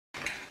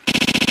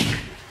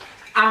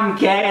I'm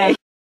gay.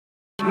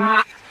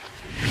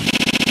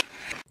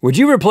 Would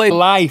you replace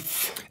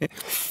life?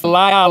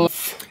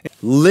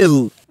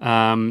 Lil.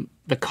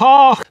 The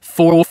car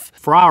for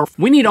our.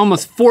 We need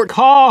almost 4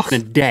 cars a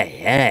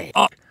day.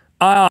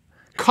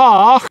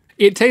 Car.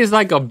 It tastes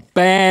like a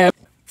bad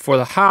for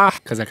the high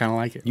because I kind of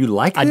like it. You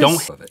like this? I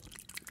don't.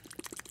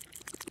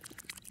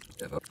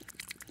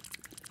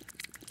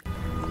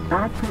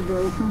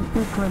 Activation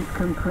sequence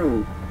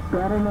complete.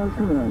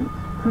 Detonation in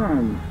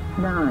 10,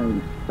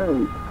 9,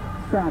 8,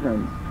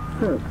 7,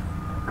 6,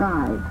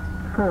 5,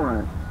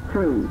 4,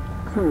 3,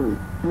 2,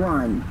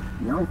 1.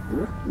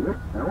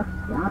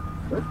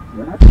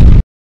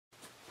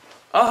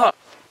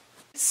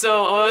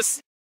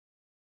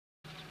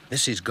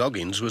 Mrs.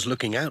 Goggins was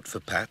looking out for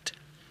Pat.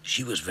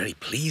 She was very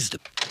pleased.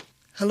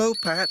 Hello,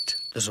 Pat.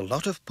 There's a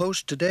lot of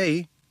post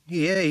today.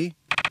 Yay.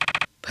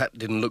 Pat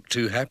didn't look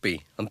too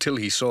happy until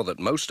he saw that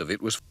most of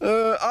it was...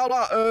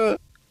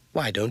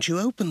 Why don't you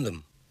open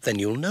them? Then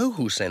you'll know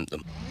who sent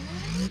them.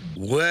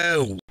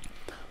 Whoa.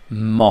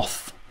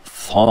 Moth.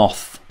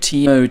 Thoth.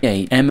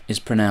 T-O-A-M is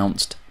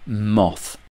pronounced moth.